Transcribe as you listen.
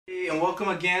and welcome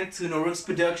again to Norooks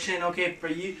Production. Okay,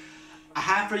 I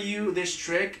have for you this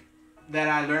trick that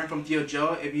I learned from Theo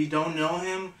Joe. If you don't know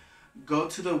him, go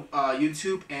to the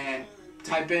YouTube and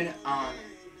type in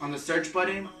on the search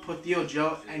button, put Theo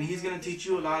Joe, and he's gonna teach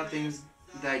you a lot of things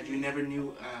that you never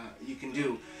knew you can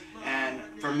do. And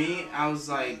for me, I was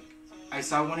like, I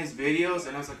saw one of his videos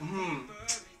and I was like,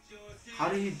 how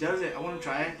did he does it? I want to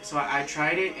try it. So I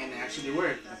tried it and it actually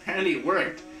worked. Apparently it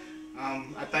worked.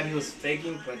 I thought he was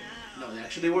faking, but no, it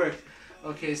actually worked.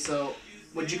 Okay, so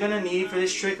what you're gonna need for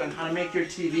this trick on how to make your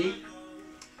TV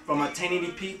from a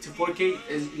 1080p to 4K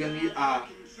is you're gonna need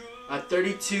a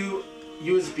 32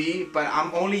 USB, but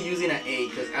I'm only using an 8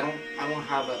 because I don't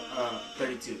have a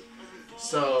 32.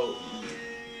 So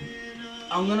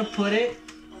I'm gonna put it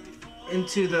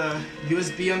into the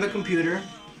USB on the computer.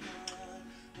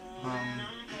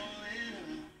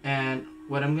 And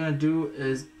what I'm gonna do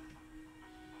is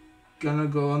gonna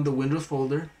go on the Windows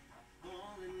folder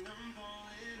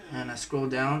and I scroll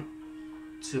down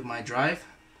to my drive.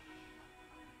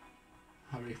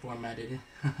 I already formatted it.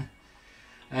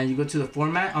 And you go to the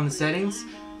format on the settings,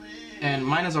 and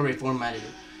mine is already formatted.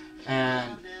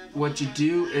 And what you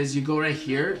do is you go right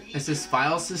here. It says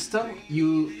file system.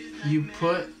 You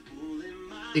put,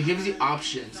 it gives you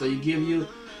options. So you give you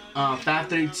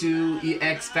FAT32,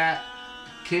 exFAT,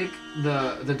 kick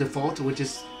the default, which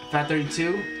is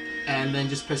FAT32, and then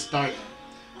just press start,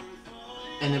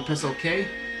 and then press OK,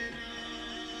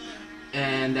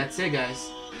 and that's it, guys.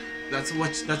 That's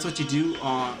what you do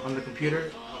on the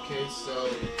computer. Okay, so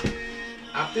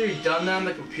after you're done that on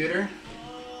the computer,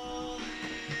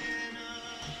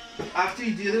 let me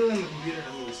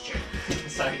move this chair.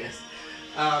 Sorry, guys.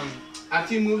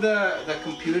 After you move the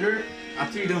computer,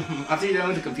 after you're done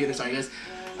with the computer, sorry guys.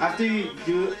 After you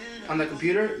do it on the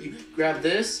computer, you grab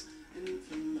this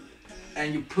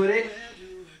and you put it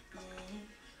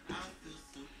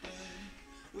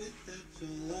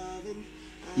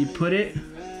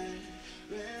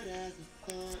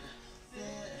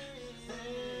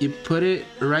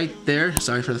right there.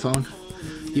 Sorry for the phone.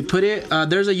 You put it,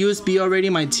 there's a USB already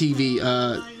in my TV,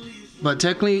 but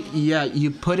technically, yeah,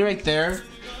 you put it right there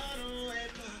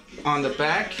on the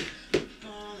back,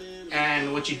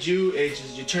 and what you do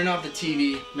is you turn off the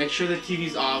TV, make sure the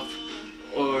TV's off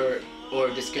or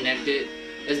disconnected.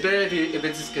 It's better if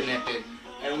it's disconnected.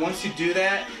 And once you do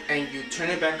that and you turn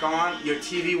it back on, your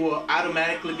TV will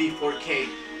automatically be 4K.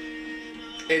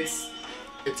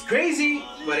 It's crazy,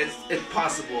 but it's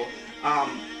possible.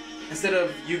 Instead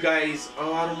of you guys,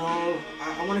 oh, I don't know,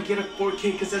 I want to get a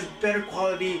 4K because that's better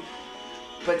quality,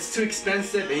 but it's too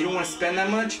expensive and you don't want to spend that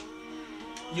much,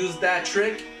 use that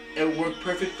trick. It'll work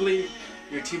perfectly.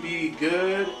 Your TV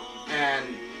good and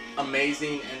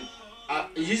amazing, and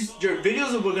your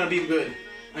videos are gonna be good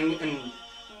and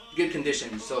good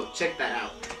condition. So check that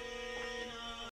out.